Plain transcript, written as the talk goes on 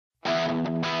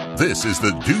This is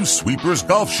the Dew Sweepers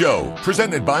Golf Show,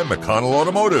 presented by McConnell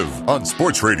Automotive on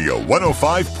Sports Radio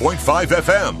 105.5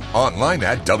 FM, online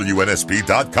at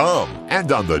WNSP.com,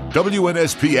 and on the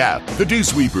WNSP app. The Dew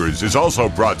Sweepers is also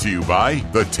brought to you by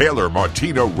the Taylor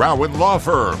Martino Rowan Law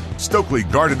Firm, Stokely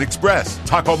Garden Express,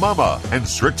 Taco Mama, and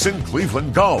Strixon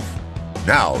Cleveland Golf.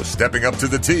 Now, stepping up to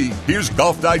the tee, here's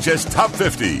Golf Digest Top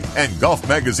 50 and Golf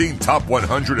Magazine Top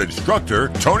 100 instructor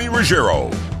Tony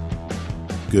Ruggiero.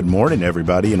 Good morning,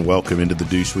 everybody, and welcome into the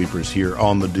Dew Sweepers here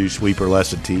on the Dew Sweeper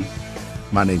Lesson Tee.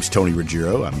 My name's Tony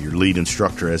Ruggiero. I'm your lead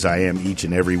instructor, as I am each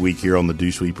and every week here on the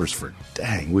Dew Sweepers for,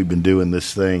 we've been doing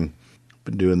this thing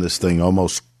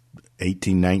almost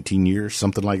 18, 19 years,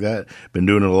 something like that. Been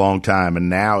doing it a long time, and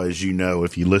now, as you know,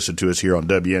 if you listen to us here on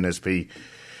WNSP,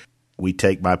 we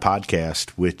take my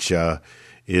podcast, which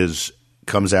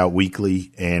comes out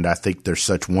weekly, and I think there's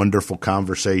such wonderful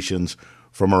conversations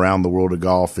from around the world of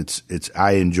golf.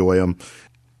 I enjoy them.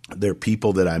 They're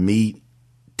people that I meet,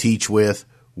 teach with,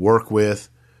 work with,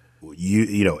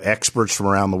 experts from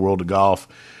around the world of golf,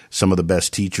 some of the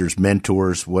best teachers,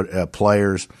 mentors,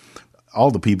 players,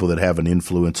 all the people that have an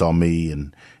influence on me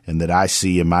and that I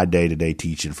see in my day-to-day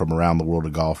teaching from around the world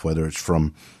of golf, whether it's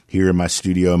from here in my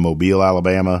studio in Mobile,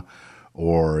 Alabama,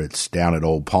 or it's down at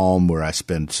Old Palm where I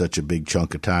spend such a big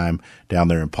chunk of time down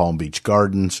there in Palm Beach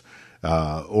Gardens,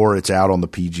 or it's out on the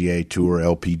PGA Tour,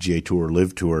 LPGA Tour,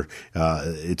 Live Tour.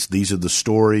 These are the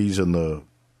stories and the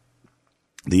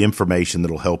information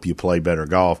that'll help you play better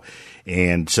golf.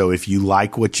 And so if you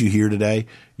like what you hear today,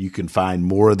 you can find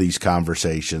more of these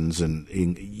conversations and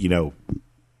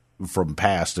from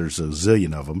past, there's a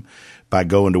zillion of them, by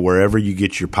going to wherever you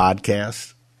get your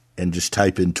podcasts and just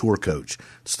type in Tour Coach.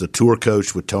 It's the Tour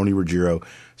Coach with Tony Ruggiero.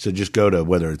 So just go to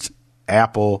whether it's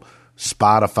Apple,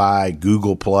 Spotify,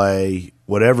 Google Play,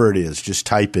 whatever it is, just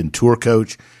type in Tour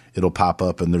Coach. It'll pop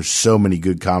up, and there's so many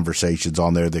good conversations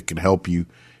on there that can help you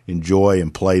enjoy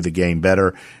and play the game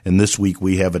better. And this week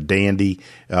we have a dandy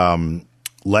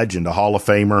legend, a Hall of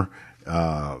Famer,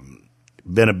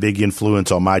 been a big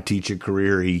influence on my teaching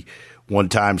career. He one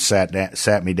time sat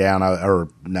me down, or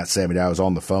not sat me down, I was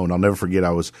on the phone. I'll never forget,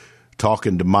 I was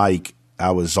talking to Mike. I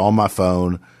was on my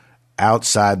phone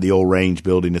outside the old range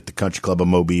building at the Country Club of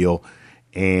Mobile,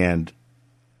 and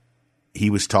he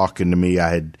was talking to me.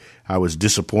 I was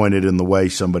disappointed in the way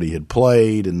somebody had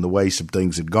played and the way some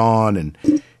things had gone,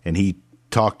 and he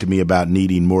talked to me about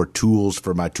needing more tools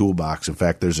for my toolbox. In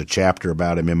fact, there's a chapter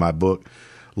about him in my book,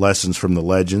 Lessons from the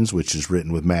Legends, which is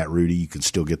written with Matt Rudy. You can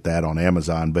still get that on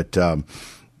Amazon. But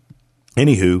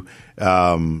anywho,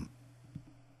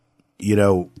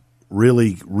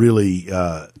 really, really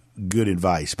good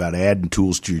advice about adding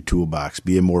tools to your toolbox,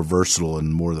 being more versatile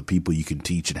and more the people you can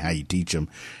teach and how you teach them.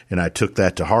 And I took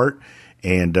that to heart.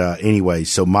 And anyway,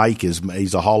 so Mike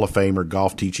he's a Hall of Famer,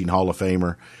 golf teaching Hall of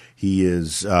Famer. He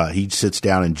sits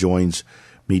down and joins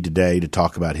me today to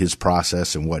talk about his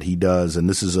process and what he does. And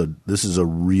this is a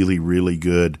really, really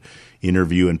good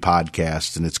interview and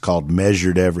podcast, and it's called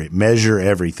Measure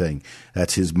Everything.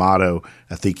 That's his motto.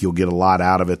 I think you'll get a lot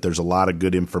out of it. There's a lot of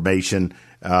good information.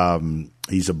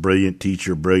 He's a brilliant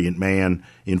teacher, brilliant man,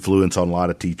 influence on a lot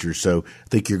of teachers. So I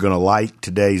think you're going to like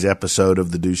today's episode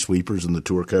of the Dew Sweepers and the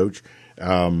Tour Coach,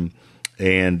 and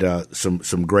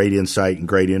some great insight and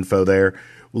great info there.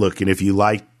 Look, and if you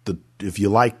like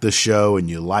the show and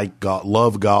you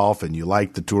love golf and you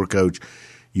like the Tour Coach,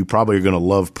 you probably are going to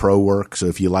love Pro Work. So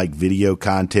if you like video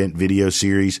content, video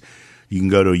series, you can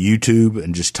go to YouTube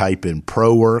and just type in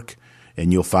Pro Work,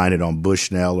 and you'll find it on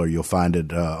Bushnell, or you'll find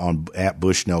it at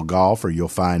Bushnell Golf, or you'll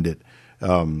find it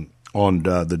on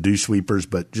the Dew Sweepers.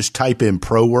 But just type in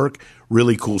Pro Work.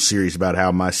 Really cool series about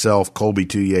how myself, Colby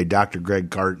Touye, Dr. Greg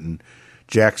Carton,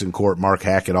 Jackson Court, Mark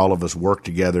Hackett, all of us work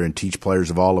together and teach players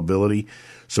of all ability.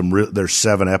 There's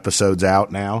 7 episodes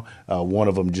out now. One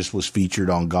of them just was featured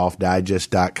on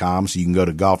golfdigest.com. So you can go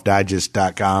to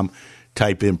golfdigest.com,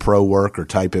 type in Pro Work, or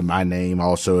type in my name.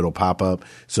 Also, it'll pop up.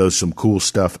 So some cool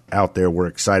stuff out there. We're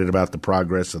excited about the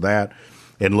progress of that.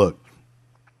 And look,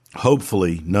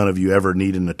 hopefully none of you ever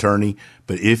need an attorney.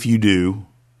 But if you do,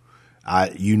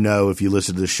 if you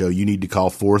listen to this show, you need to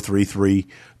call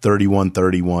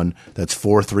 433-3131. That's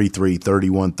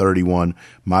 433-3131.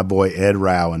 My boy Ed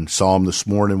Rowan, saw him this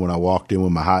morning when I walked in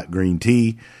with my hot green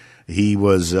tea. He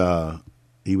was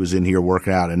in here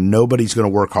working out, and nobody's going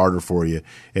to work harder for you.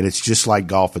 And it's just like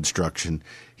golf instruction.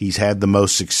 He's had the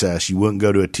most success. You wouldn't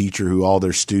go to a teacher who all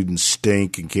their students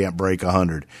stink and can't break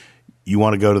 100. You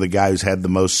want to go to the guy who's had the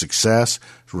most success,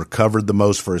 recovered the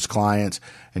most for his clients,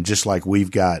 and just like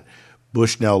we've got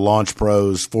Bushnell Launch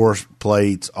Pros, force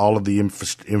plates, all of the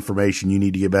information you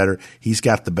need to get better. He's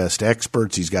got the best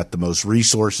experts. He's got the most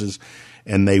resources,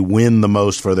 and they win the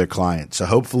most for their clients. So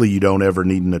hopefully you don't ever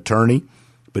need an attorney,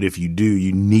 but if you do,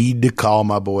 you need to call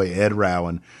my boy Ed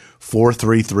Rowan,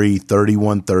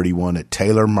 433-3131 at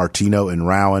Taylor, Martino, and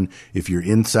Rowan. If you're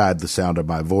inside the sound of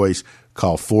my voice,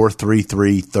 call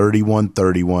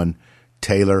 433-3131,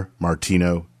 Taylor,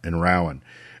 Martino, and Rowan.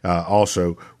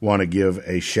 Also want to give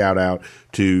a shout out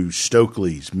to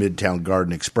Stokely's Midtown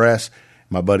Garden Express.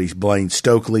 My buddy Blaine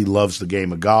Stokely loves the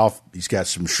game of golf. He's got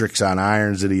some Shrixon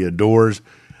irons that he adores,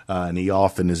 and he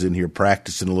often is in here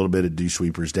practicing a little bit at Dew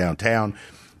Sweepers downtown.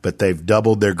 But they've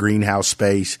doubled their greenhouse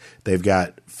space. They've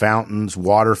got fountains,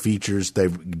 water features.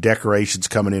 They've decorations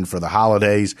coming in for the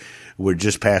holidays. We're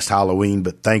just past Halloween,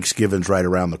 but Thanksgiving's right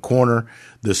around the corner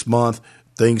this month.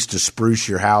 Things to spruce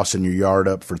your house and your yard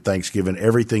up for Thanksgiving.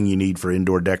 Everything you need for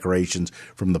indoor decorations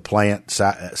from the plant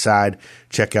side.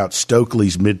 Check out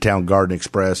Stokely's Midtown Garden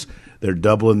Express. They're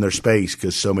doubling their space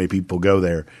because so many people go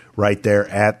there. Right there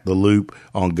at the Loop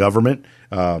on Government.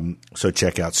 So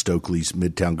check out Stokely's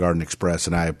Midtown Garden Express,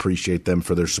 and I appreciate them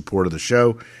for their support of the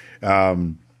show. I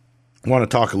want to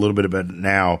talk a little bit about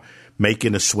now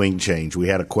making a swing change. We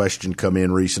had a question come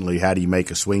in recently. How do you make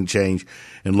a swing change?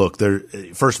 And look,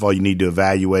 first of all, you need to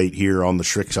evaluate here on the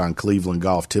Shrixon Cleveland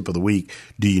Golf Tip of the Week.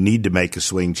 Do you need to make a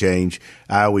swing change?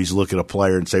 I always look at a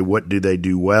player and say, what do they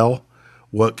do well?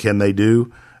 What can they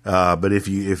do? But if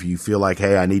you feel like,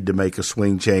 hey, I need to make a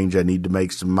swing change, I need to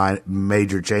make some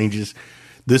major changes,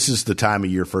 this is the time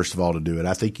of year, first of all, to do it.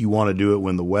 I think you want to do it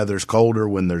when the weather's colder,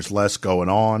 when there's less going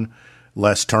on,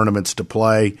 less tournaments to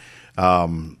play.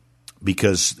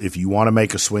 Because if you want to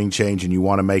make a swing change and you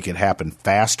want to make it happen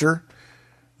faster,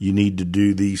 you need to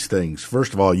do these things.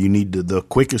 First of all, you need to, the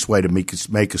quickest way to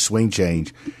make a swing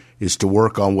change is to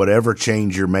work on whatever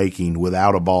change you're making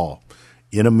without a ball.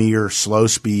 In a mirror, slow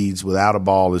speeds without a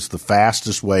ball is the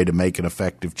fastest way to make an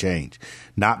effective change.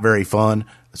 Not very fun.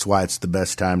 That's why it's the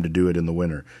best time to do it in the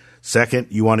winter. Second,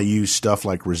 you want to use stuff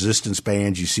like resistance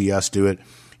bands. You see us do it.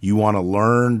 You want to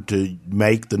learn to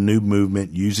make the new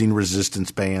movement using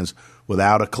resistance bands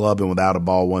without a club and without a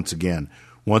ball once again.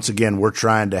 Once again, we're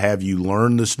trying to have you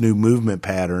learn this new movement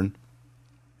pattern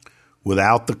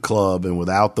without the club and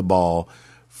without the ball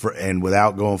and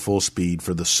without going full speed,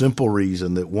 for the simple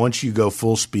reason that once you go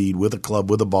full speed with a club,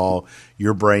 with a ball,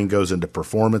 your brain goes into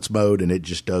performance mode and it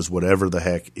just does whatever the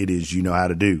heck it is you know how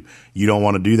to do. You don't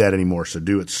want to do that anymore, so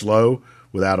do it slow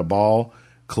without a ball,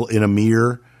 in a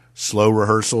mirror, slow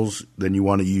rehearsals. Then you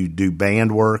want to do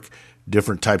band work,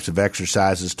 different types of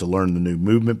exercises to learn the new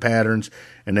movement patterns.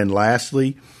 And then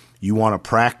lastly, you want to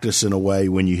practice in a way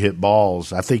when you hit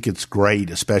balls. I think it's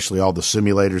great, especially all the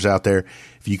simulators out there,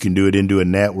 if you can do it into a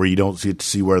net where you don't get to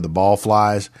see where the ball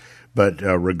flies. But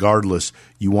regardless,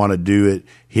 you want to do it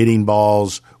hitting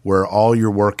balls where all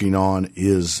you're working on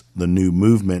is the new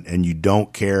movement and you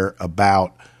don't care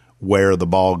about where the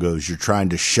ball goes. You're trying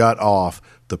to shut off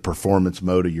the performance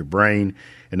mode of your brain.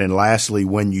 And then lastly,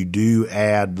 when you do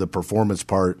add the performance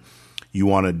part, you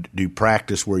want to do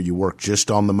practice where you work just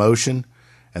on the motion,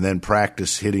 and then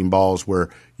practice hitting balls where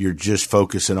you're just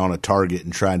focusing on a target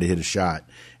and trying to hit a shot.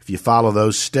 If you follow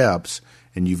those steps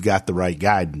and you've got the right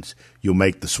guidance, you'll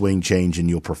make the swing change and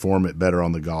you'll perform it better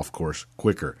on the golf course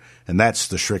quicker. And that's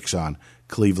the Shrixon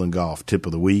Cleveland Golf Tip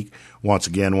of the Week. Once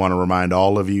again, want to remind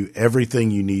all of you, everything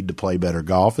you need to play better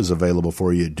golf is available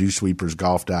for you at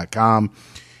dewsweepersgolf.com.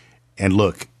 And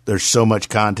look, there's so much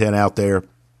content out there,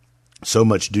 so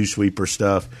much Dew Sweeper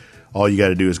stuff. All you got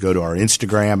to do is go to our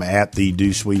Instagram at the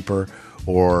Dew Sweeper,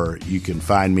 or you can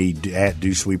find me at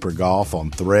Dew Sweeper Golf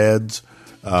on Threads,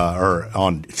 or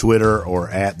on Twitter, or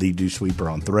at the Dew Sweeper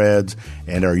on Threads,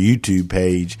 and our YouTube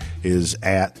page is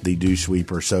at the Dew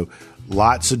Sweeper. So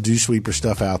lots of Dew Sweeper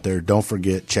stuff out there. Don't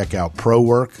forget, check out Pro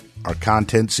Work, our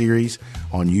content series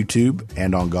on YouTube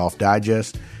and on Golf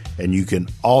Digest, and you can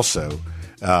also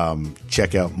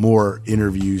check out more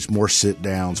interviews, more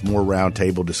sit-downs, more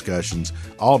roundtable discussions,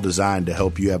 all designed to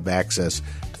help you have access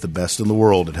to the best in the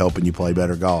world at helping you play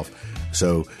better golf.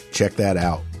 So check that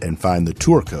out and find the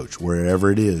Tour Coach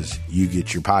wherever it is you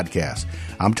get your podcast.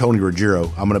 I'm Tony Ruggiero.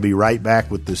 I'm going to be right back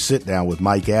with this sit-down with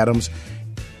Mike Adams.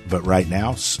 But right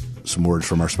now, some words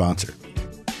from our sponsor.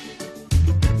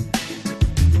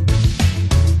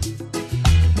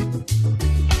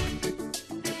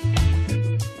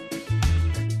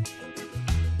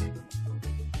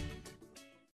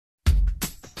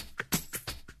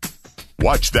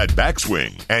 Watch that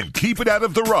backswing and keep it out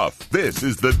of the rough. This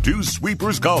is the Dew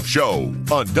Sweepers Golf Show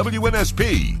on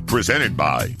WNSP, presented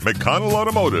by McConnell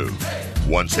Automotive.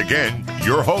 Once again,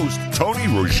 your host, Tony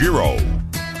Ruggiero.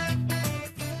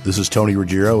 This is Tony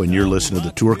Ruggiero, and you're listening to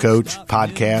the Tour Coach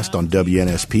podcast on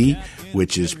WNSP,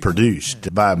 which is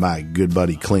produced by my good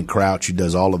buddy Clint Crouch, who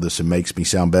does all of this and makes me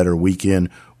sound better week in,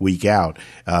 week out.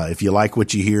 If you like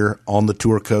what you hear on the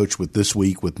Tour Coach with this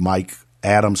week with Mike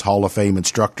Adams, Hall of Fame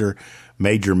instructor,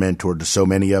 major mentor to so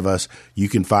many of us, you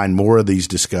can find more of these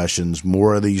discussions,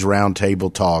 more of these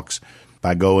roundtable talks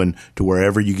by going to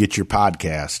wherever you get your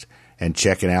podcast and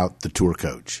checking out the Tour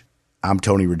Coach. I'm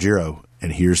Tony Ruggiero,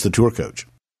 and here's the Tour Coach.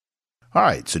 All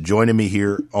right, so joining me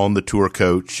here on the Tour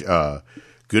Coach,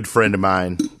 good friend of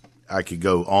mine. I could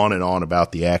go on and on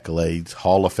about the accolades,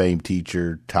 Hall of Fame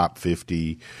teacher, top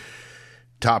 50,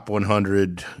 top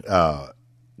 100,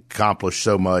 accomplished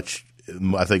so much.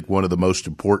 I think one of the most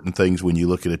important things when you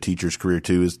look at a teacher's career,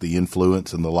 too, is the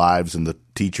influence and the lives and the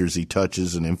teachers he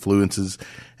touches and influences,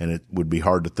 and it would be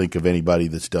hard to think of anybody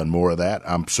that's done more of that.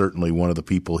 I'm certainly one of the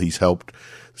people he's helped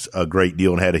a great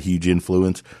deal and had a huge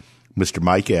influence. Mr.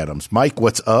 Mike Adams. Mike,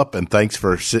 what's up? And thanks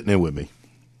for sitting in with me.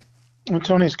 Well,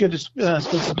 Tony, it's good to spend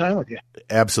some time with you.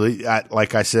 Absolutely.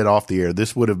 Like I said off the air,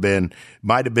 this I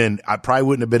probably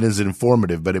wouldn't have been as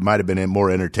informative, but it might have been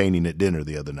more entertaining at dinner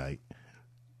the other night.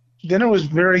 Dinner was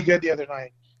very good the other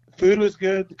night. The food was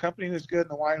good, the company was good,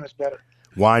 and the wine was better.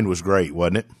 Wine was great,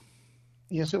 wasn't it?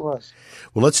 Yes, it was.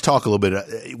 Well, let's talk a little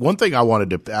bit. One thing I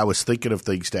was thinking of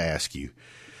things to ask you.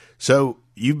 So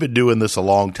you've been doing this a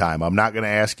long time. I'm not going to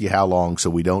ask you how long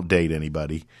so we don't date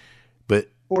anybody, but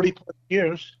 40 plus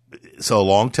years. So a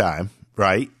long time,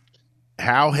 right?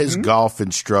 How has golf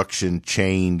instruction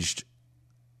changed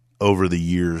over the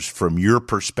years from your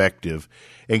perspective?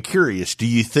 And curious, do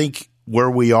you think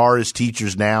where we are as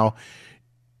teachers now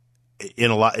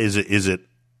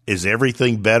is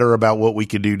everything better about what we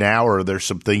can do now, or are there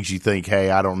some things you think,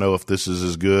 hey, I don't know if this is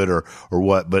as good or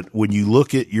what? But when you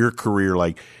look at your career,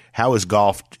 like, how has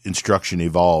golf instruction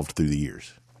evolved through the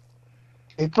years?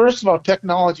 And first of all,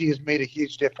 technology has made a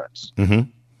huge difference. Mm-hmm.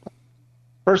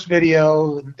 First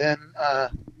video, and then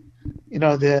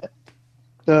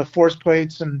the force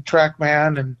plates and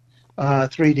TrackMan and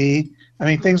 3D. I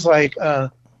mean, things like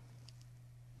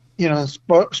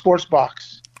Sports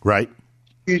Box. Right.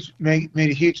 Made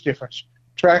a huge difference.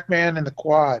 TrackMan and the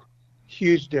quad,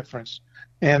 huge difference.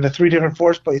 And the three different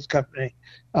force plates company,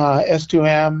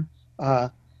 S2M,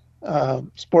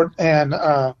 Sport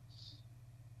and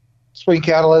Swing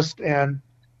Catalyst, and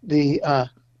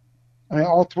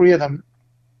all three of them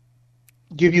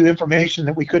give you information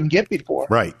that we couldn't get before.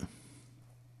 Right.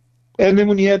 And then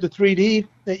when you add the 3D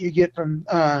that you get from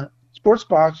Sports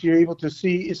Box, you're able to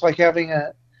see. It's like having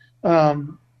a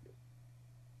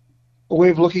way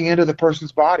of looking into the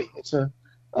person's body. It's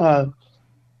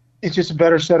just a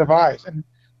better set of eyes. And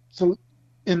so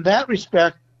in that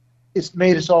respect, it's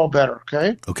made us all better.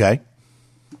 Okay.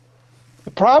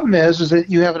 The problem is that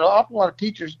you have an awful lot of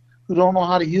teachers who don't know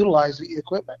how to utilize the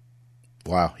equipment.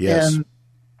 Wow. Yes. And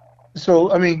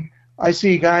so, I mean, I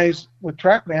see guys with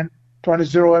TrackMan trying to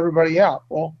zero everybody out.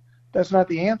 Well, that's not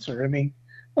the answer. I mean,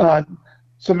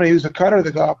 somebody who's a cutter of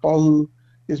the golf ball, who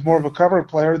is more of a cover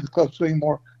player, the club swing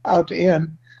more out to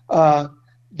in,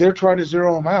 they're trying to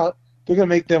zero them out. They're going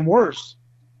to make them worse.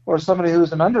 Or somebody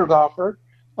who's an under golfer,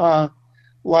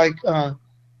 like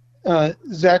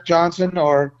Zach Johnson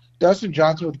or Dustin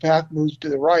Johnson, with the path moves to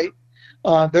the right,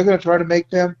 they're going to try to make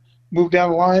them move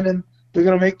down the line, and they're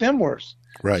going to make them worse.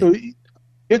 Right. So you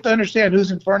have to understand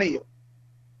who's in front of you.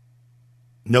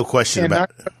 No question and about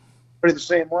it. Not everybody the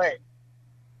same way.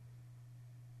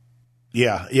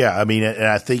 Yeah. I mean, and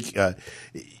I think,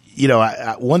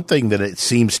 one thing that it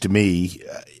seems to me,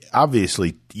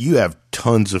 obviously, you have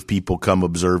tons of people come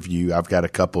observe you. I've got a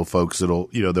couple of folks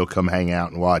they'll come hang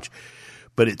out and watch.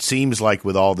 But it seems like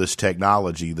with all this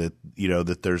technology that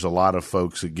there's a lot of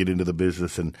folks that get into the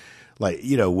business, and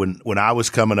when I was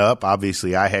coming up,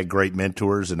 obviously I had great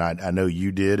mentors, and I know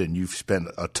you did, and you've spent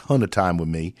a ton of time with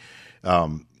me.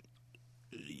 To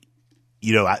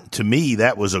me,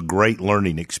 that was a great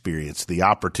learning experience, the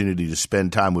opportunity to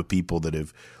spend time with people that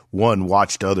have,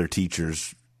 watched other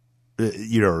teachers,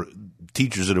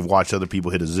 teachers that have watched other people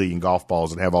hit a zillion golf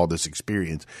balls and have all this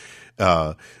experience.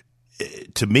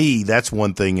 To me, that's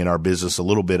one thing in our business a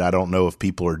little bit. I don't know if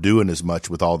people are doing as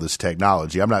much with all this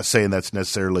technology. I'm not saying that's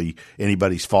necessarily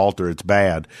anybody's fault or it's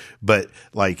bad, but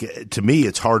to me,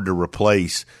 it's hard to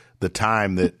replace the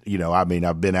time that,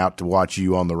 I've been out to watch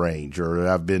you on the range, or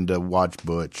I've been to watch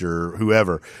Butch or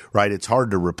whoever, right? It's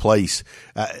hard to replace.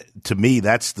 To me,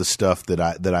 that's the stuff that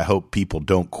I hope people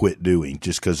don't quit doing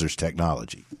just because there's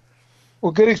technology.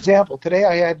 Well, good example. Today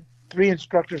I had 3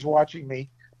 instructors watching me,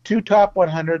 2 top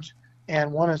 100s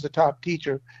and one is a top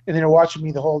teacher, and they're watching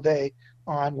me the whole day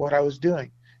on what I was doing.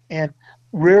 And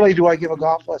rarely do I give a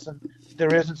golf lesson.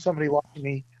 There isn't somebody watching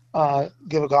me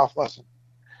give a golf lesson.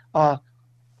 For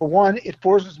one, it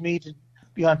forces me to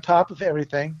be on top of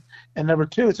everything. And number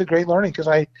two, it's a great learning because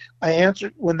I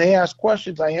answer, when they ask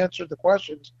questions, I answer the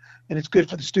questions, and it's good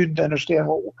for the student to understand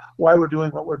why we're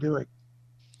doing what we're doing.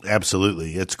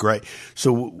 Absolutely. It's great.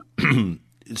 So,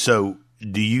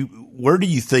 where do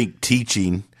you think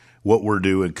teaching what we're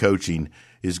doing, coaching,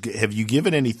 have you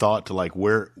given any thought to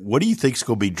what do you think is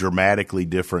going to be dramatically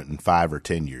different in 5 or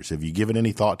 10 years? Have you given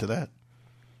any thought to that?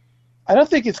 I don't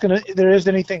think there is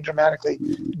anything dramatically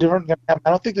different going to happen. I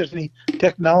don't think there's any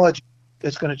technology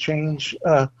that's going to change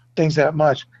things that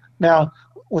much. Now,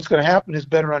 what's going to happen is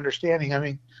better understanding. I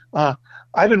mean,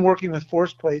 I've been working with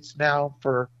force plates now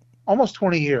for almost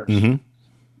 20 years. Mm-hmm.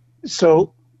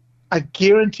 So I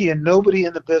guarantee you nobody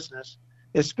in the business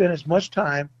has spent as much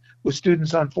time with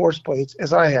students on force plates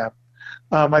as I have.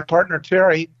 My partner,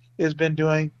 Terry, has been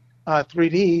doing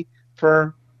 3D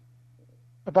for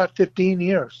about 15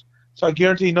 years. So I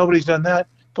guarantee nobody's done that.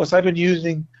 Plus, I've been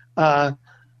using a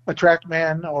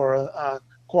TrackMan or a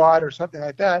quad or something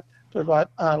like that for about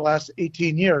the last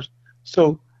 18 years.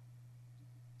 So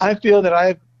I feel that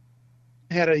I've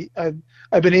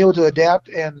been able to adapt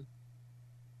and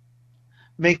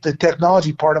make the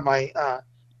technology part of my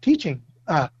teaching.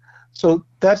 So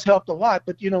that's helped a lot.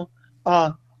 But,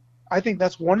 I think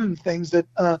that's one of the things that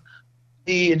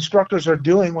the instructors are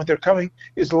doing when they're coming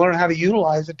is to learn how to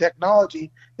utilize the technology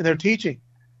in their teaching.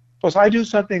 Plus, I do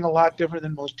something a lot different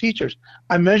than most teachers.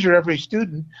 I measure every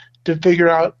student to figure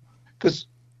out, because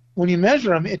when you measure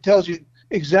them, it tells you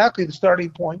exactly the starting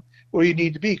point where you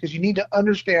need to be, because you need to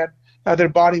understand how their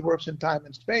body works in time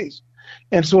and space.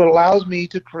 And so it allows me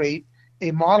to create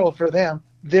a model for them,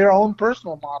 their own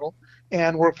personal model,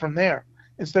 and work from there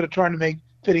instead of trying to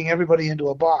fitting everybody into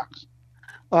a box.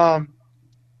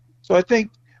 So I think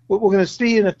what we're going to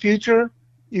see in the future,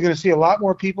 you're going to see a lot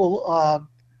more people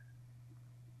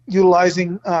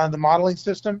utilizing the modeling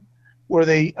system, where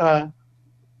they're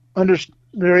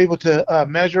able to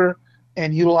measure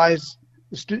and utilize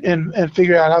and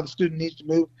figure out how the student needs to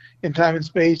move in time and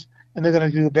space, and they're going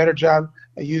to do a better job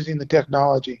at using the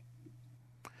technology.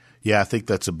 Yeah, I think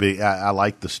that's I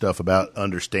like the stuff about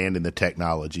understanding the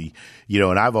technology,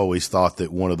 and I've always thought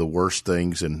that one of the worst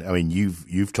things, and I mean,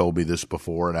 you've told me this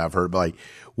before, and I've heard,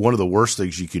 one of the worst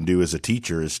things you can do as a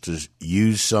teacher is to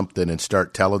use something and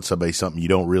start telling somebody something you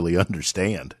don't really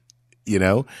understand,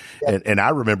 Yeah. And I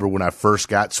remember when I first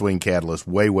got Swing Catalyst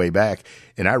way back,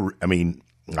 and I mean,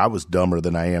 I was dumber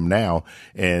than I am now,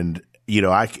 and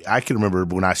I can remember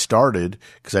when I started,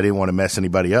 because I didn't want to mess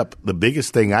anybody up, the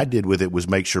biggest thing I did with it was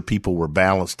make sure people were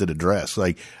balanced at address.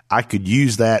 Like, I could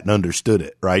use that and understood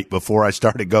it, right, before I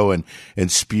started going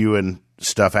and spewing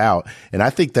stuff out. And I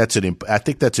think that's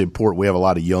important. We have a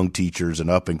lot of young teachers and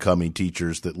up and coming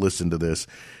teachers that listen to this,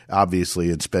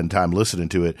 obviously, and spend time listening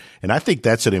to it. And I think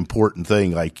that's an important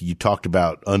thing. Like, you talked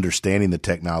about understanding the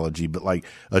technology, but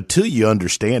until you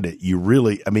understand it, you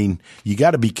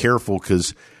got to be careful,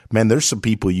 because man, there's some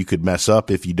people you could mess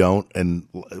up if you don't. And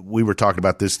we were talking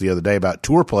about this the other day about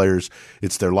tour players.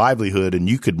 It's their livelihood, and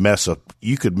you could mess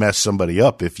somebody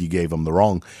up if you gave them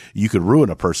you could ruin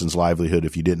a person's livelihood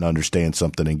if you didn't understand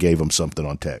something and gave them something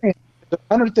on tech. There's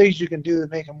 100 things you can do to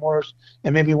make them worse,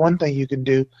 and maybe one thing you can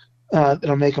do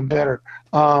that'll make them better.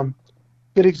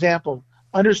 Good example,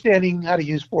 understanding how to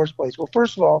use force plates. Well,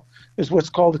 first of all, there's what's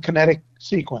called the kinetic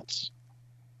sequence.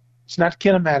 It's not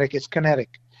kinematic, it's kinetic.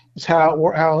 It's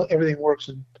how everything works.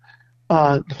 And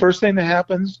the first thing that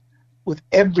happens with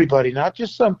everybody, not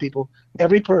just some people,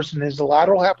 every person, is the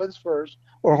lateral happens first,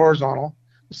 or horizontal.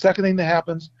 The second thing that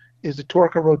happens is the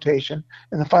torque or rotation.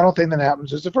 And the final thing that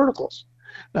happens is the verticals.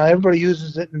 Now, everybody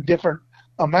uses it in different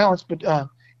amounts, but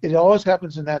it always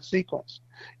happens in that sequence.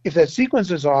 If that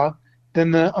sequence is off,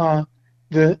 then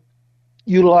the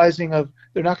utilizing of,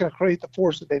 they're not going to create the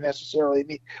force that they necessarily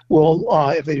need,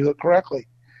 if they do it correctly.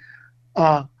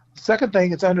 Second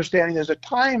thing is understanding there's a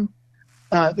time,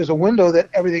 there's a window that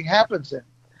everything happens in.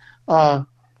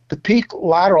 The peak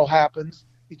lateral happens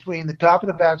between the top of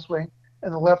the backswing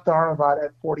and the left arm about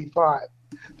at 45.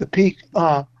 The peak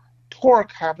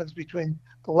torque happens between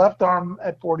the left arm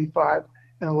at 45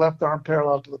 and the left arm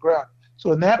parallel to the ground.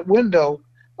 So in that window,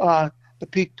 the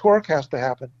peak torque has to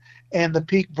happen. And the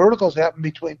peak verticals happen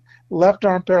between left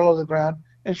arm parallel to the ground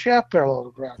and shaft parallel to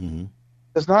the ground. Mm-hmm.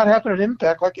 Does not happen at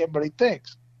impact like everybody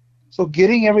thinks. So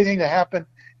getting everything to happen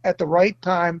at the right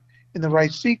time in the right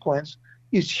sequence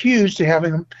is huge to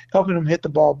helping them hit the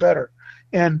ball better.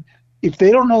 And if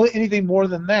they don't know anything more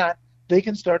than that, they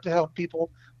can start to help people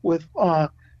with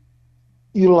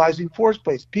utilizing force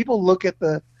plates. People look at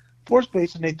the force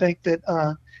plates and they think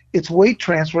that it's weight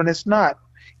transfer, and it's not.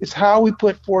 It's how we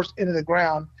put force into the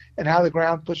ground and how the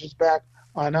ground pushes back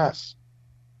on us.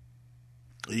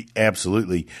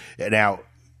 Absolutely. Now,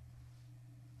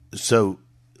 so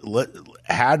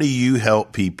how do you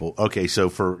help people? Okay, so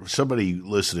for somebody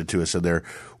listening to us and they're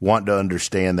wanting to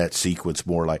understand that sequence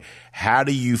more, like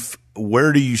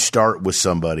where do you start with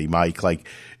somebody, Mike? Like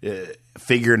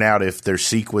figuring out if their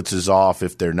sequence is off,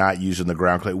 if they're not using the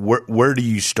ground plate. Where do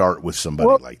you start with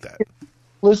somebody like that?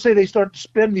 Let's say they start to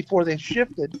spin before they've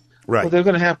shifted. Right. Well, they're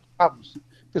going to have problems.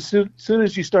 As soon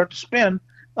as you start to spin,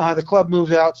 the club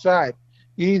moves outside.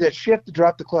 You need that shift to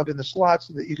drop the club in the slot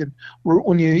so that you can,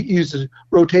 when you use the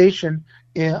rotation,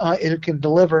 it can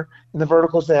deliver in the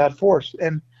verticals to add force.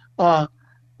 And the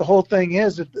whole thing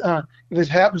is, if it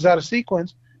happens out of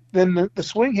sequence, then the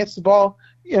swing hits the ball.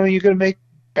 You're going to make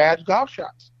bad golf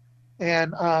shots.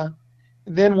 And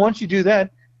then once you do that,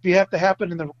 if you have to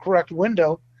happen in the correct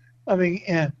window,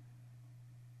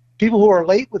 people who are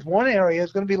late with one area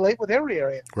is going to be late with every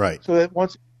area. Right. So that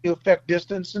once you affect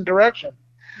distance and direction.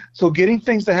 So getting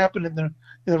things to happen in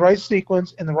the right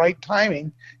sequence and the right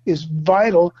timing is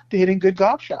vital to hitting good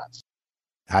golf shots.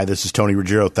 Hi, this is Tony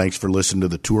Ruggiero. Thanks for listening to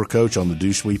the Tour Coach on the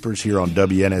Dew Sweepers here on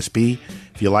WNSP.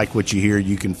 If you like what you hear,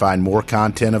 you can find more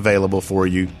content available for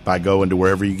you by going to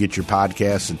wherever you get your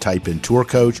podcasts and type in Tour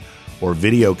Coach, or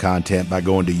video content by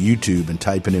going to YouTube and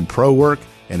typing in Pro Work.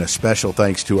 And a special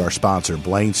thanks to our sponsor,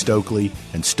 Blaine Stokely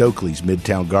and Stokely's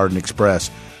Midtown Garden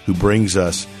Express, who brings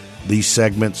us these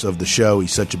segments of the show.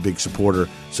 He's such a big supporter.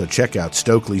 So check out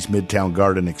Stokely's Midtown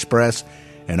Garden Express,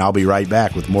 and I'll be right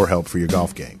back with more help for your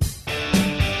golf game.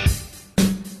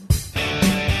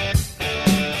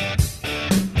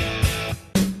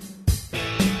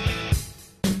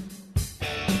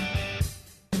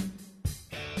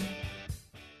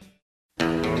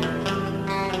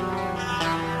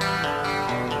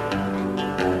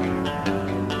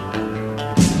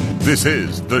 This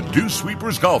is the Dew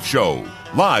Sweepers Golf Show,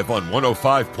 live on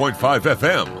 105.5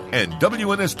 FM and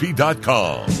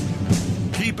WNSP.com.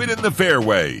 Keep it in the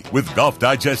fairway with Golf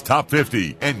Digest Top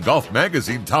 50 and Golf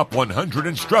Magazine Top 100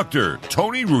 instructor,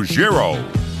 Tony Ruggiero.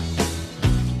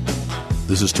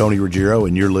 This is Tony Ruggiero,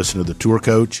 and you're listening to the Tour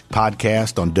Coach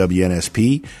podcast on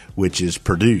WNSP, which is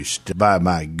produced by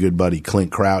my good buddy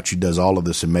Clint Crouch, who does all of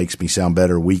this and makes me sound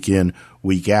better week in,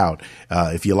 week out.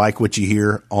 If you like what you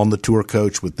hear on the Tour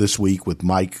Coach with this week with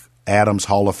Mike Adams,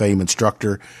 Hall of Fame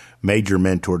instructor, major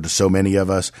mentor to so many of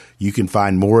us, you can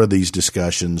find more of these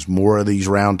discussions, more of these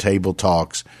roundtable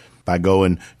talks by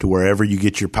going to wherever you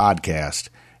get your podcast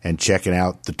and checking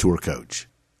out the Tour Coach.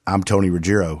 I'm Tony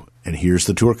Ruggiero, and here's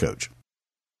the Tour Coach.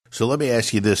 So let me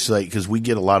ask you this, because we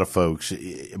get a lot of folks.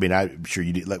 I'm sure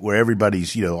you do, like where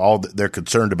everybody's, they're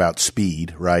concerned about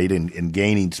speed, right, and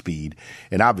gaining speed.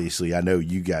 And obviously, I know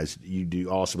you guys, you do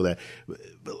also that.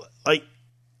 But like,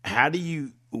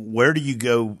 where do you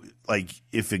go? Like,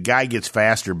 if a guy gets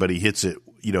faster, but he hits it,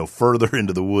 further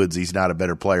into the woods, he's not a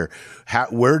better player.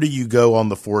 Where do you go on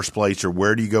the force plates, or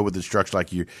where do you go with instruction? Like,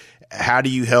 how do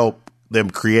you help them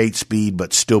create speed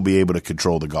but still be able to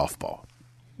control the golf ball?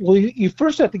 Well, you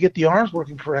first have to get the arms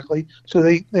working correctly, so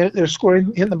they're scoring,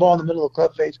 hitting the ball in the middle of the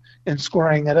club face and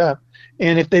scoring it up.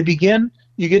 And if they begin,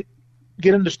 you get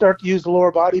them to start to use the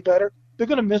lower body better, they're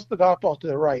going to miss the golf ball to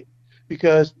the right,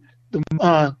 because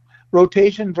the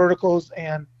rotation, verticals,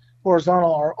 and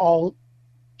horizontal are all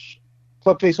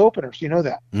club face openers. You know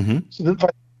that. Mm-hmm. So if I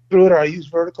through it, or I use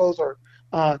verticals, or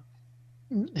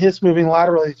hits moving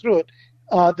laterally through it,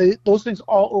 those things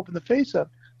all open the face up.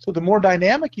 So the more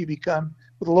dynamic you become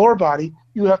with the lower body,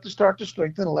 you have to start to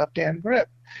strengthen the left-hand grip.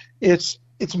 It's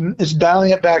dialing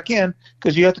it back in,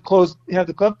 because you have to have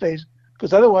the club face,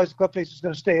 because otherwise the club face is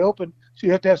going to stay open. So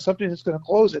you have to have something that's going to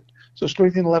close it. So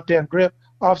strengthening the left-hand grip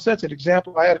offsets it.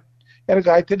 Example, I had a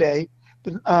guy today,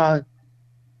 a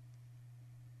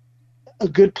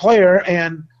good player,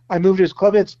 and I moved his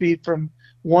club head speed from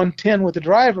 110 with the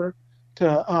driver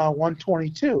to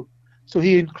 122. So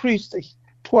he increased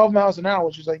 12 miles an hour,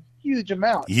 which is a huge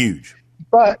amount. Huge.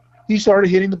 But he started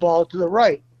hitting the ball to the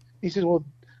right. He said, well,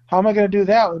 how am I going to do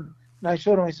that? And I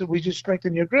showed him, I said, we just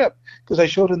strengthen your grip. Because I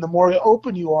showed him the more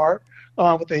open you are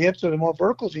with the hips, or the more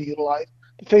verticals you utilize,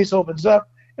 the face opens up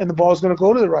and the ball is going to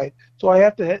go to the right. So I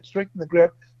have to strengthen the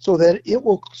grip so that it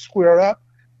will square up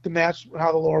to match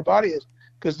how the lower body is.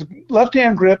 Because the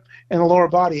left-hand grip and the lower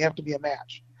body have to be a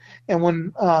match. And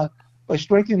when by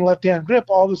strengthening the left-hand grip,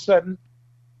 all of a sudden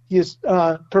his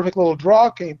perfect little draw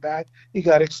came back. He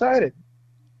got excited,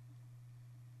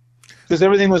 because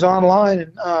everything was online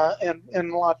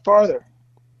and a lot farther.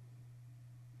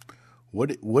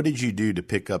 What did you do to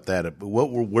pick up that?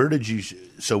 What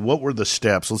were the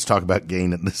steps? Let's talk about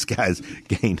gaining. This guy's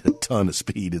gained a ton of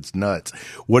speed. It's nuts.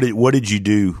 What did you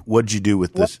do? What did you do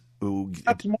with this? I'll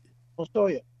show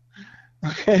you.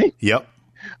 Okay. Yep.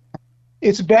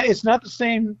 It's not the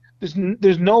same.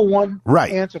 There's no one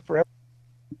answer for everything.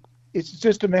 It's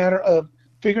just a matter of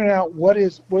figuring out where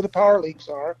the power leaks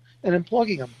are and then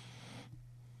plugging them.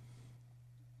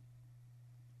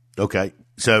 Okay.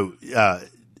 So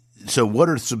what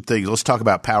are some things? Let's talk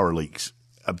about power leaks.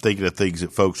 I'm thinking of things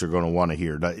that folks are going to want to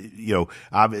hear.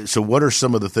 So what are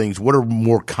some of the things? What are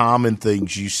more common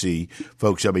things you see,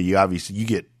 folks? I mean, you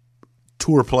get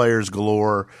tour players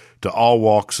galore to all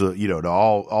walks, to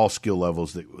all skill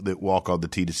levels that walk on the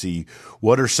T2C.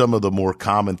 What are some of the more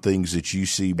common things that you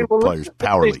see with players?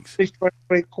 Power leaks. They start a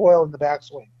great coil in the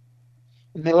backswing,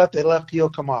 and they let the left heel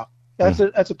come off. That's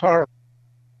a power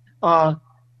leak.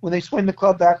 When they swing the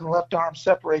club back and the left arm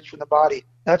separates from the body,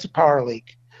 that's a power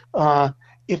leak.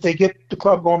 If they get the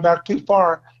club going back too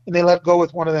far and they let go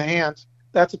with one of the hands,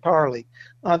 that's a power leak.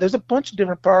 There's a bunch of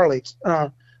different power leaks.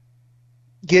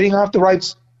 Getting off the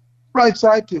right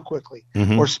side too quickly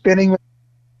or spinning.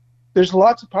 There's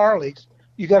lots of power leaks.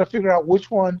 You got to figure out which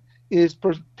one is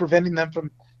preventing them from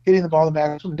hitting the ball the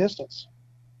maximum distance.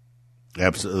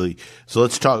 Absolutely. So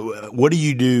let's talk. What do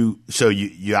you do? So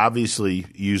you obviously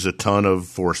use a ton of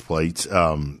force plates.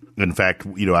 In fact,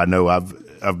 I know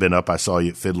I've been up. I saw you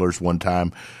at Fiddler's one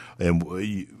time,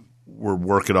 and we're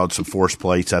working on some force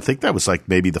plates. I think that was like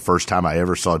maybe the first time I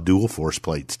ever saw dual force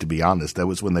plates. To be honest, that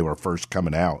was when they were first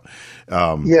coming out.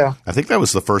 I think that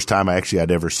was the first time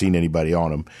I'd ever seen anybody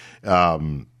on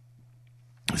them.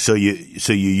 So you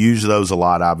use those a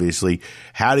lot, obviously.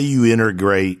 How do you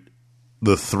integrate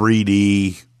the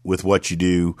 3D with what you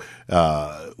do,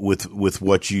 with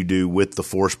what you do with the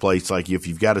force plates? Like if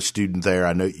you've got a student there,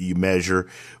 I know you measure.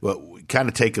 Well, kind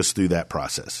of take us through that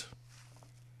process.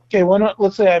 Okay,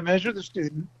 let's say I measure the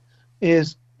student.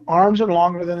 His arms are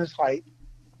longer than his height.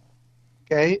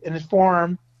 Okay, and his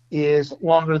forearm is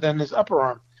longer than his upper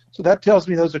arm. So that tells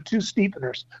me those are two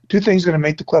steepeners. Two things going to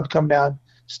make the club come down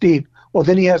steep. Well,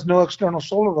 then he has no external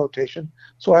shoulder rotation,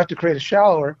 so I have to create a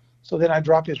shallower. So then I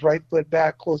drop his right foot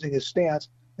back, closing his stance,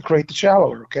 and create the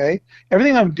shallower, okay?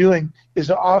 Everything I'm doing is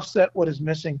to offset what is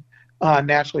missing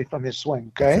naturally from his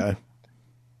swing, okay?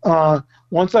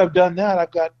 Once I've done that,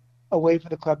 I've got a way for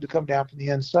the club to come down from the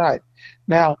inside.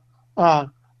 Now,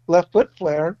 left foot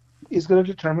flare is going to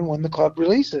determine when the club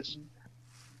releases.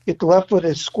 If the left foot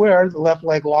is square, the left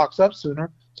leg locks up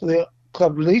sooner, so the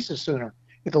club releases sooner.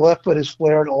 If the left foot is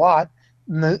flared a lot,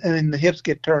 and then the hips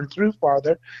get turned through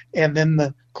farther, and then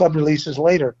the club releases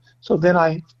later. So then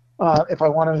if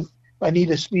I need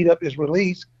to speed up his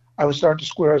release, I would start to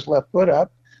square his left foot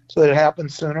up so that it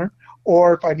happens sooner.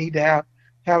 Or if I need to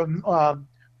have him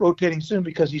rotating soon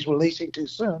because he's releasing too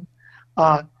soon,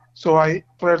 so I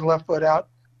flare the left foot out,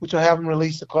 which I have him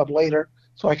release the club later,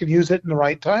 so I can use it in the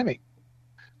right timing.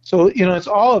 So it's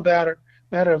all a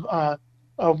matter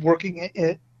of working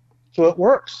it so it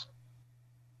works.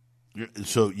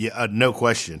 So no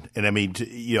question. And I mean,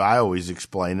 I always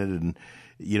explain it, and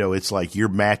it's like you're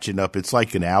matching up. It's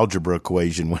like an algebra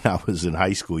equation when I was in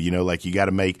high school. Like you got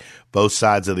to make both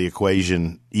sides of the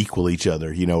equation equal each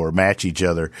other, or match each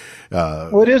other.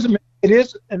 Well, it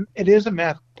is a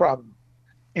math problem,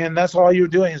 and that's all you're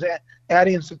doing is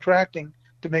adding and subtracting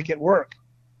to make it work.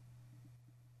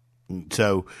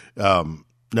 So,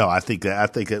 no, I think that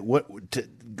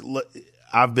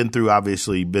I've been through,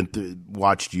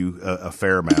 watched you a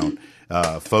fair amount.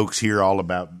 Folks hear all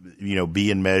about,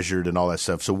 being measured and all that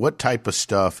stuff. So what type of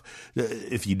stuff,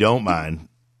 if you don't mind,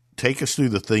 take us through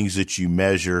the things that you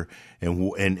measure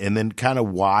and then kind of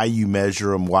why you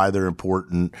measure them, why they're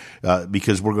important.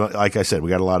 Because like I said, we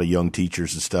got a lot of young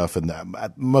teachers and stuff, and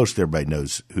most everybody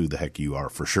knows who the heck you are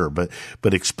for sure. But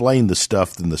explain the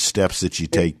stuff and the steps that you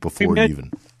take before you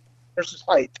even. Versus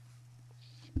height.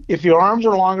 If your arms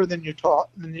are longer than your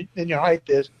height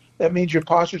is, that means your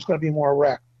posture is going to be more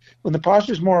erect. When the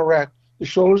posture is more erect, the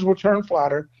shoulders will turn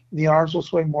flatter and the arms will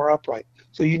swing more upright.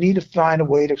 So you need to find a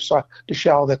way to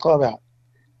shallow the club out.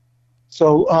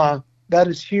 So that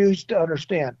is huge to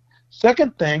understand.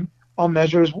 Second thing I'll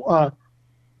measure is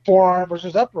forearm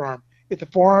versus upper arm. If the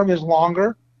forearm is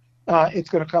longer, it's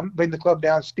going to bring the club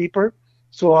down steeper.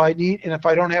 So and if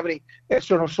I don't have any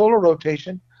external shoulder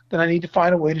rotation, then I need to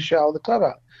find a way to shallow the club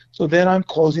out. So then I'm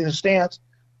closing the stance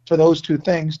for those two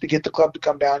things to get the club to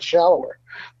come down shallower.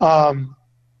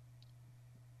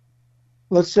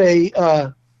 Let's say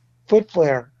foot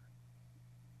flare.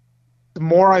 The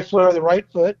more I flare the right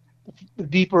foot, the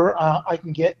deeper I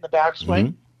can get in the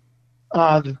backswing.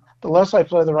 the less I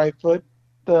play the right foot,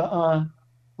 the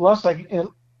less I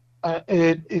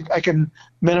can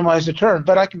minimize the turn.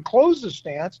 But I can close the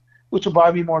stance, which will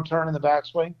buy me more turn in the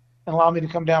backswing and allow me to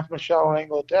come down from a shallow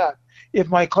angle attack. If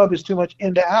my club is too much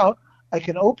in to out, I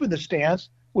can open the stance,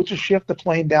 which will shift the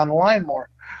plane down the line more.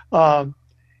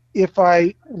 If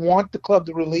I want the club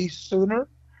to release sooner,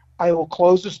 I will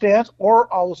close the stance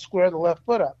or I will square the left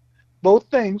foot up.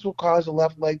 Both things will cause the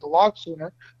left leg to lock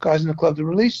sooner, causing the club to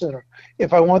release sooner.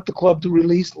 If I want the club to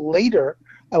release later,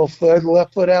 I will flare the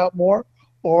left foot out more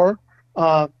or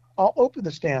I'll open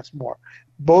the stance more.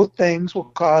 Both things will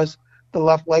cause the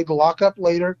left leg to lock up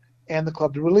later and the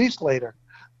club to release later.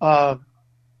 There's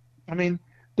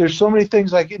so many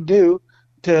things I can do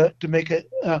to make it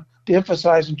to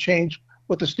emphasize and change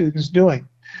what the student's doing.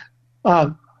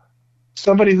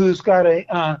 Somebody who's got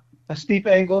a steep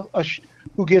angle,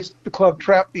 who gets the club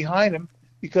trapped behind him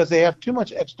because they have too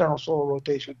much external shoulder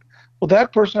rotation. Well,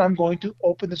 that person, I'm going to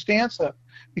open the stance up,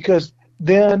 because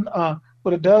then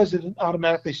what it does is it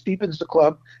automatically steepens the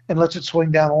club and lets it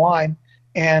swing down the line,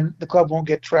 and the club won't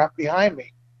get trapped behind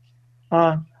me.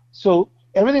 So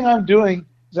everything I'm doing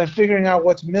is I'm figuring out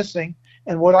what's missing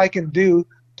and what I can do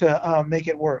to make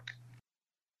it work.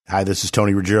 Hi, this is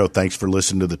Tony Ruggiero. Thanks for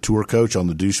listening to the Tour Coach on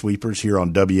the Dew Sweepers here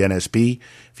on WNSP.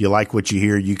 If you like what you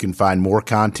hear, you can find more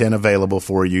content available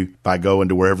for you by going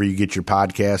to wherever you get your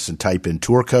podcasts and type in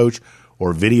Tour Coach,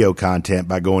 or video content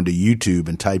by going to YouTube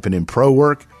and typing in Pro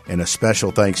Work. And a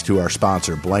special thanks to our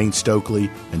sponsor, Blaine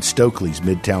Stokely and Stokely's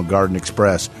Midtown Garden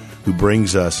Express, who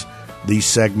brings us these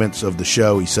segments of the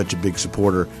show. He's such a big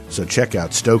supporter. So check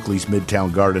out Stokely's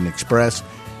Midtown Garden Express,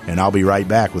 and I'll be right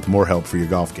back with more help for your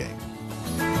golf game.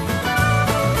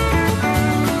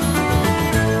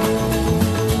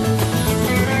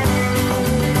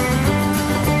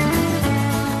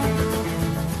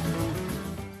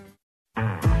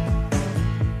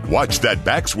 Watch that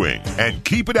backswing and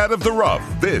keep it out of the rough.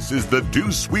 This is the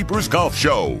Dew Sweepers Golf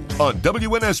Show on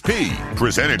WNSP,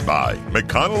 presented by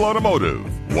McConnell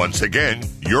Automotive. Once again,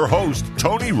 your host,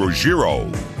 Tony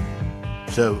Ruggiero.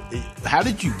 So, how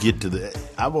did you get to the?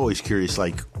 I'm always curious,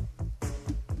 like,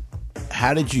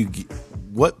 how did you?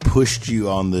 What pushed you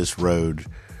on this road?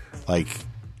 Like,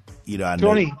 I know.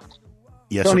 Tony,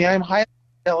 yes, Tony, sir. I'm highly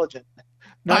intelligent.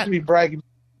 Not to be bragging.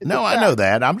 No, I know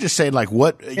that. I'm just saying, like,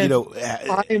 what,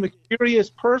 I am a curious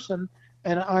person,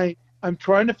 and I'm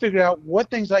trying to figure out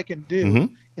what things I can do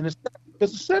in a setup,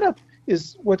 because the setup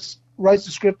is what writes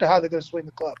the script of how they're going to swing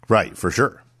the club. Right, for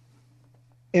sure.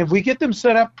 And if we get them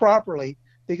set up properly,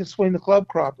 they can swing the club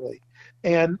properly.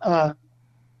 And the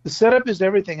setup is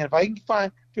everything. And if I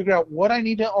can figure out what I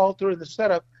need to alter in the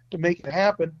setup to make it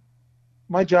happen,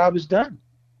 my job is done.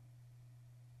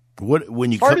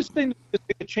 When you hardest thing is to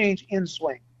make a change in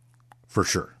swing. For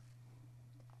sure.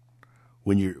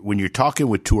 When you're talking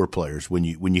with tour players, when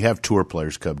you have tour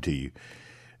players come to you,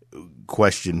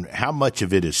 question how much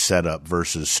of it is set up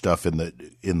versus stuff in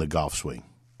the golf swing.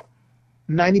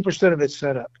 90% of it's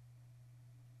set up.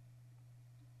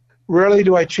 Rarely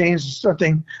do I change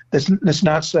something that's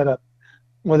not set up,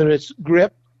 whether it's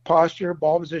grip, posture,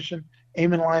 ball position,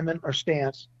 aim and alignment, or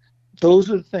stance. Those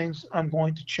are the things I'm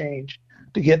going to change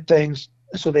to get things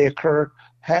so they occur,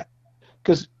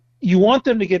 because you want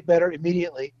them to get better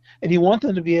immediately, and you want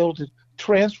them to be able to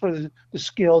transfer the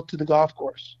skill to the golf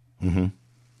course. Mm-hmm.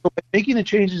 So by making the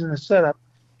changes in the setup,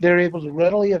 they're able to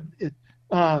readily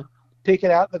take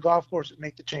it out in the golf course and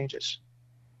make the changes.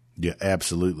 Yeah,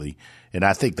 absolutely. And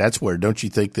I think that's where, don't you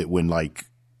think that when, like,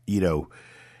 you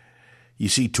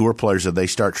see tour players and they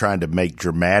start trying to make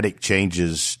dramatic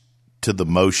changes to the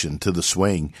motion, to the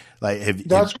swing, like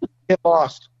that's what they get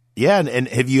lost. Yeah, and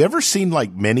have you ever seen,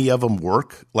 like, many of them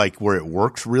work, like, where it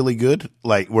works really good,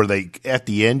 like, where they at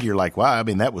the end you're like, wow, I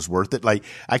mean, that was worth it. Like,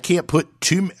 I can't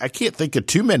think of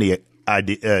too many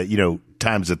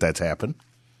times that's happened.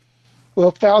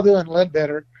 Well, Faldo and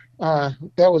Ledbetter, that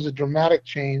was a dramatic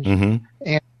change,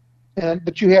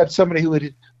 but you had somebody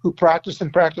who practiced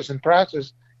and practiced and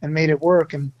practiced and made it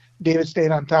work, and David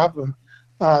stayed on top of him.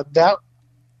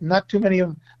 Not too many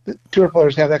of the tour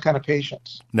players have that kind of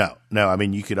patience. No. I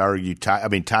mean, you could argue.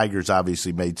 Tiger's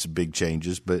obviously made some big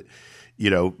changes, but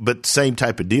same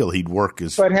type of deal. He'd work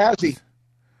as. But has he?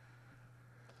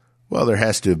 Well, there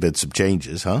has to have been some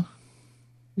changes, huh?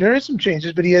 There is some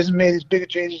changes, but he hasn't made as big a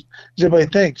changes as everybody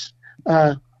thinks.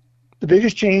 The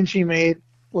biggest change he made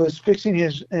was fixing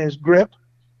his grip,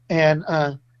 and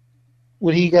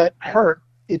when he got hurt,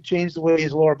 it changed the way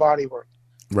his lower body worked.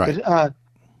 Right. But,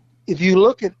 if you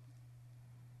look at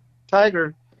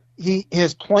Tiger,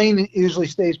 his plane usually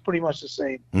stays pretty much the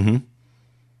same. Mm-hmm.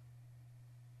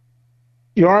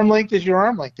 Your arm length is your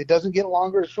arm length. It doesn't get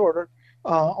longer or shorter.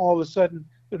 All of a sudden,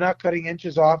 they're not cutting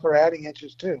inches off or adding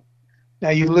inches to. Now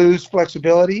you lose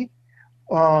flexibility,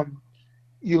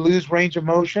 you lose range of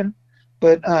motion,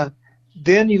 but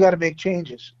then you got to make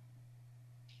changes.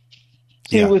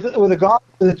 See, Yeah. with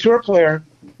a tour player,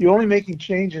 you're only making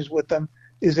changes with them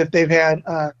is if they've had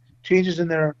changes in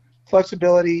their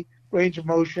flexibility, range of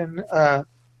motion. I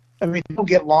mean, they don't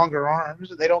get longer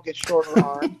arms, they don't get shorter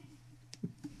arms.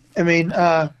 I mean,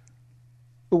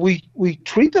 we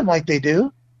treat them like they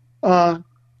do. I've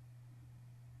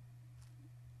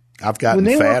gotten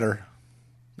fatter.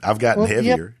 I've gotten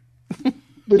heavier. Yeah,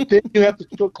 but then you have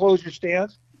to close your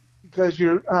stance because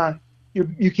you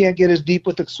can't get as deep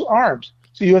with the arms.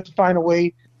 So you have to find a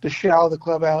way to shallow the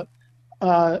club out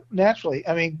naturally.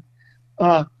 I mean,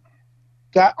 all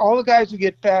the guys who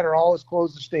get fatter always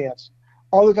close the stance.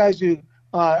 All the guys who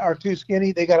are too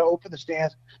skinny, they got to open the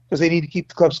stance because they need to keep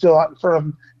the club still out in front of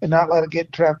them and not let it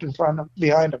get trapped in front of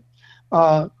behind them.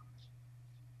 I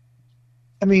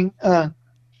mean,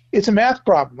 it's a math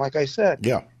problem, like I said.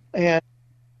 Yeah. And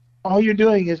all you're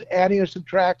doing is adding or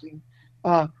subtracting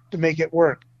to make it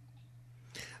work.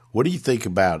 What do you think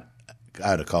about?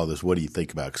 I ought to call this. What do you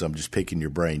think about? Because I'm just picking your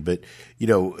brain. But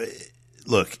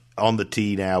look, on the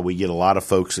tee now, we get a lot of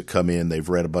folks that come in. They've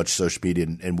read a bunch of social media,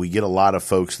 and we get a lot of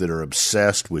folks that are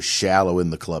obsessed with shallowing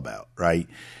the club out, right?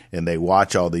 And they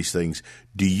watch all these things.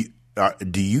 Do you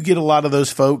get a lot of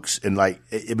those folks? And I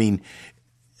mean,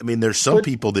 there's some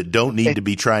people that don't need to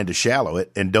be trying to shallow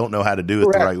it and don't know how to do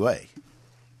it the right way.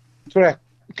 Correct.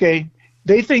 Okay.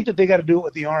 They think that they got to do it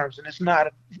with the arms, and it's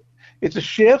not. It's a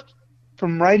shift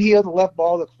from right heel to left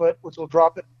ball of the foot, which will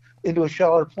drop it into a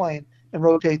shallower plane and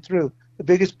rotate through. The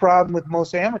biggest problem with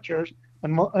most amateurs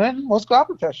and most golf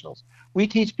professionals, we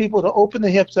teach people to open the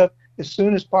hips up as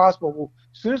soon as possible. Well,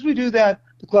 as soon as we do that,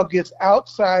 the club gets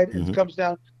outside and comes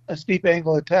down a steep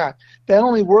angle attack. That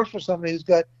only works for somebody who's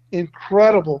got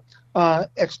incredible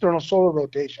external shoulder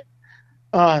rotation.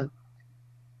 That's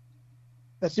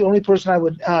the only person I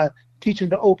would teach them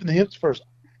to open the hips first.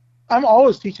 I'm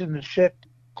always teaching them to shift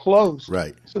close.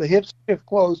 Right. So the hips shift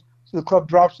close, so the club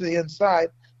drops to the inside,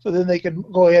 so then they can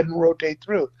go ahead and rotate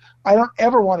through. I don't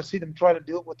ever want to see them try to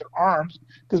do it with their arms,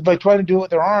 because by trying to do it with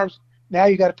their arms, now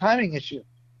you got a timing issue.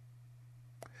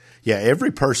 Yeah, every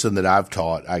person that I've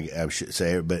taught, I should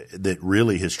say, but that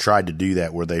really has tried to do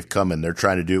that, where they've come and they're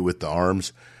trying to do it with the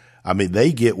arms. I mean,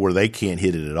 they get where they can't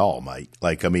hit it at all, mate.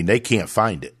 Like, I mean, they can't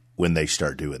find it when they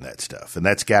start doing that stuff. And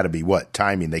that's got to be what?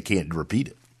 Timing. They can't repeat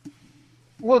it.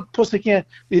 Well, plus they can't.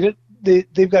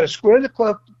 They've got to square the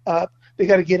club up. They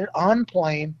got to get it on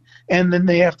plane, and then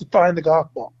they have to find the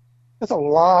golf ball. That's a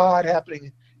lot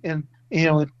happening in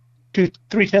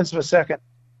 0.3 of a second.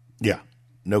 Yeah,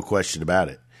 no question about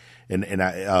it. And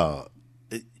I,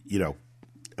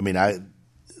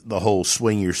 the whole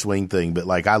swing your swing thing, but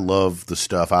like, I love the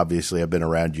stuff. Obviously, I've been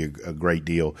around you a great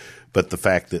deal, but the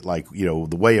fact that, like, the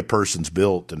way a person's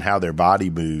built and how their body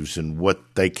moves and what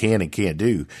they can and can't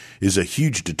do is a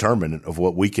huge determinant of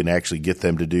what we can actually get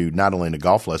them to do, not only in a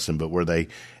golf lesson, but where they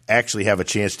actually have a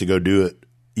chance to go do it,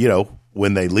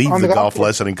 when they leave the golf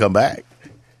lesson and come back.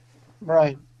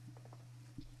 Right.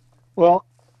 Well,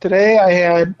 today I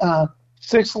had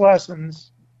 6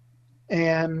 lessons,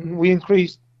 and we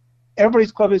increased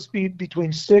everybody's club head speed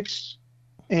between 6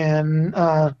 and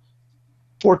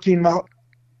 14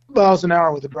 miles an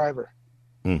hour with the driver.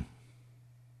 Mm.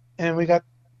 And we got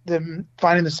them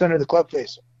finding the center of the club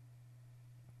face.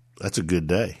 That's a good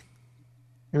day.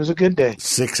 It was a good day.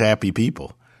 6 happy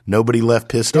people. Nobody left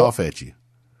pissed off at you.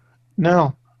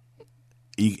 No.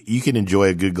 You can enjoy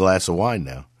a good glass of wine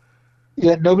now.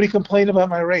 Yeah, nobody complained about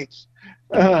my rates.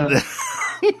 Oh,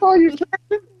 you're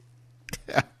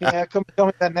yeah, come tell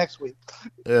me that next week.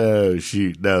 Oh,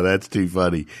 shoot. No, that's too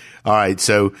funny. All right,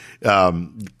 so a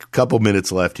couple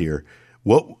minutes left here.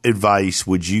 What advice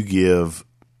would you give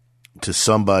to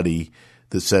somebody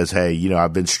that says, hey,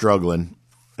 I've been struggling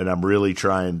and I'm really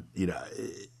trying,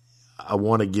 I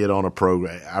want to get on a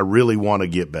program. I really want to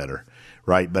get better,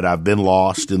 right? But I've been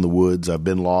lost in the woods. I've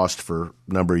been lost for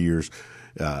a number of years.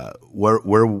 What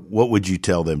would you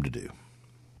tell them to do?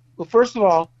 Well, first of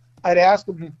all, I'd ask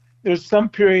them, there's some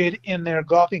period in their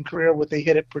golfing career where they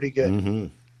hit it pretty good. Mm-hmm.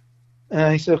 And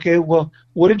I said, okay, well,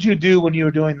 what did you do when you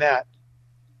were doing that?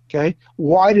 Okay,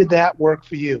 why did that work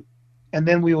for you? And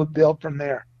then we would build from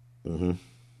there. Mm-hmm.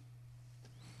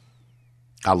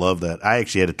 I love that. I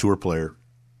actually had a tour player,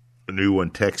 a new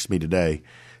one, text me today,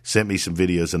 sent me some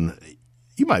videos, and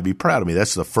you might be proud of me.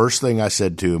 That's the first thing I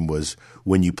said to him was,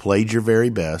 when you played your very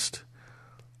best,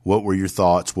 what were your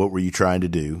thoughts? What were you trying to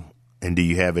do? And do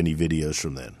you have any videos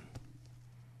from then?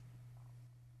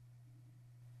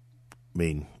 I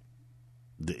mean,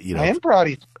 I am proud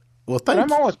of you. Well, thank you.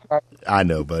 I'm always proud. I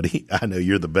know, buddy. I know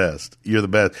you're the best. You're the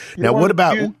best. You're now, what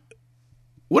about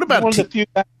one of the few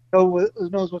guys who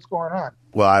knows what's going on?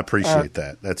 Well, I appreciate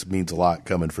that. That means a lot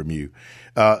coming from you.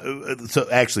 So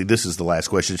actually, this is the last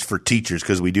question. It's for teachers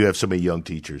because we do have so many young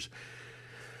teachers.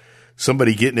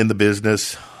 Somebody getting in the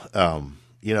business,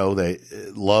 they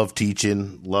love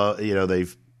teaching.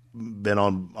 They've been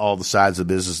on all the sides of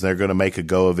the business. And they're going to make a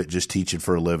go of it, just teaching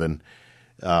for a living.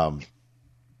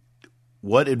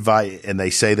 What advice? And they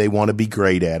say they want to be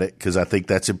great at it because I think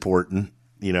that's important.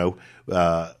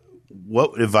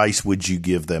 What advice would you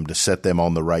give them to set them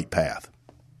on the right path?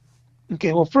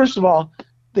 Okay, well, first of all,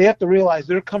 they have to realize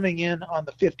they're coming in on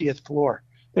the 50th floor.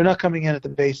 They're not coming in at the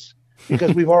base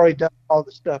because we've already done all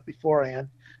the stuff beforehand.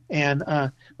 And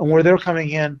where they're coming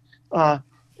in, they're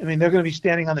going to be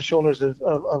standing on the shoulders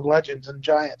of legends and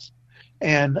giants.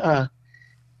 And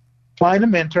find a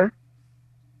mentor.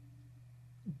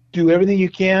 Do everything you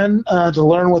can to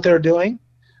learn what they're doing.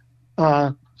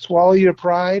 Swallow your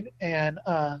pride and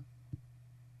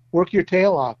work your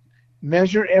tail off.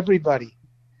 Measure everybody.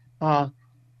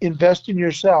 Invest in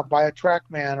yourself. Buy a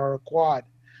TrackMan or a quad.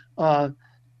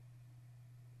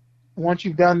 Once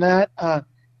you've done that,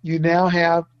 you now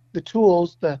have the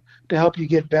tools to help you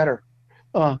get better.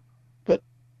 But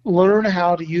learn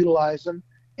how to utilize them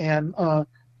and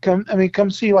come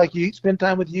see, like, you spend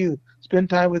time with you, spend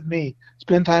time with me,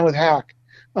 spend time with Hack,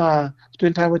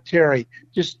 spend time with Terry.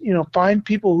 Just, find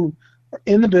people who are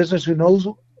in the business, who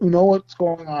know what's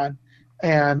going on.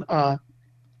 And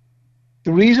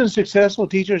the reason successful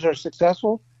teachers are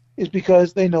successful is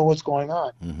because they know what's going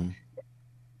on. Mm-hmm.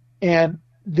 And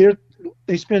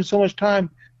they spend so much time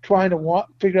trying to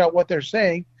figure out what they're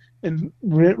saying. In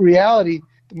reality,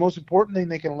 the most important thing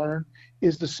they can learn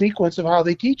is the sequence of how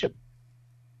they teach them.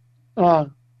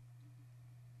 How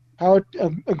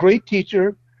a great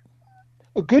teacher,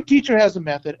 a good teacher has a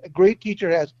method. A great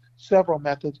teacher has several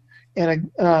methods,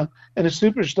 and a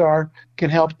superstar can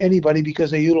help anybody because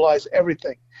they utilize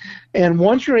everything. And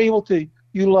once you're able to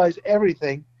utilize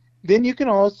everything, then you can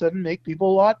all of a sudden make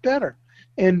people a lot better.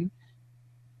 And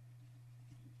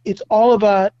it's all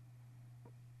about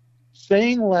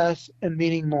saying less and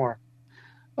meaning more.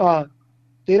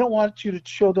 They don't want you to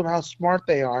show them how smart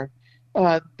they are.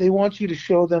 They want you to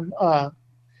show them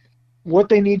what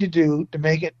they need to do to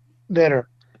make it better.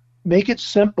 Make it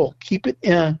simple. Keep it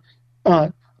down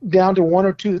to one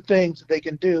or two things that they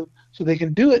can do so they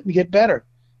can do it and get better.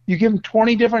 You give them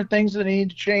 20 different things that they need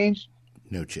to change.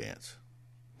 No chance.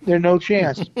 There's no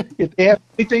chance. If they have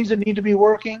 3 things that need to be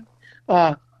working,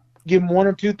 give them 1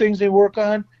 or 2 things they work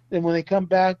on. Then when they come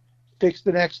back, fix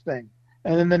the next thing,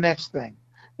 and then the next thing,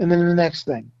 and then the next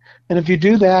thing. And if you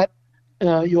do that,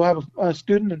 you'll have a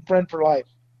student and friend for life.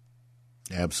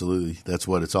 Absolutely. That's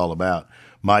what it's all about.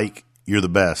 Mike, you're the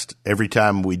best. Every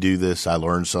time we do this, I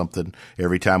learn something.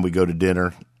 Every time we go to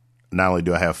dinner, not only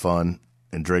do I have fun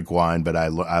and drink wine, but I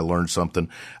learn something.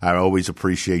 I always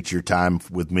appreciate your time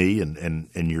with me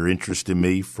and your interest in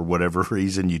me. For whatever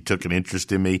reason, you took an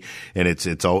interest in me, and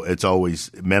it's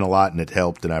always meant a lot, and it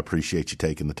helped, and I appreciate you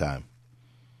taking the time.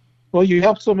 Well, you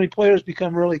helped so many players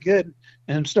become really good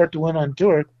and start to win on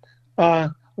tour.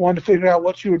 Wanted to figure out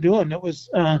what you were doing that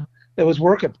was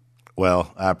working.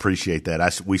 Well, I appreciate that.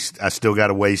 I still got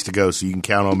a ways to go, so you can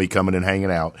count on me coming and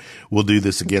hanging out. We'll do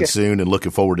this again soon, and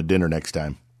looking forward to dinner next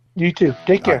time. You too.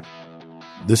 Take care.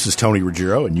 This is Tony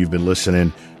Ruggiero, and you've been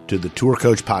listening to the Tour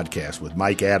Coach Podcast with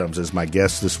Mike Adams as my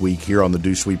guest this week here on the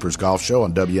Dew Sweepers Golf Show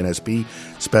on WNSP.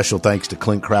 Special thanks to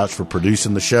Clint Crouch for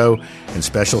producing the show, and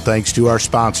special thanks to our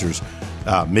sponsors,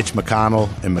 Mitch McConnell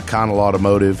and McConnell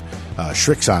Automotive,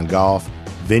 Shrixon Golf,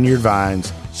 Vineyard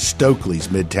Vines, Stokely's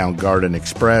Midtown Garden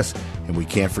Express, and we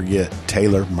can't forget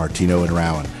Taylor, Martino, and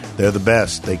Rowan. They're the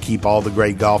best. They keep all the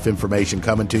great golf information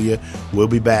coming to you. We'll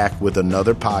be back with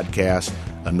another podcast,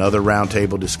 another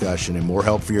roundtable discussion, and more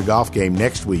help for your golf game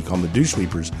next week on the Dew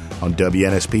Sweepers on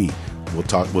WNSP.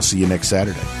 We'll see you next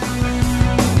Saturday.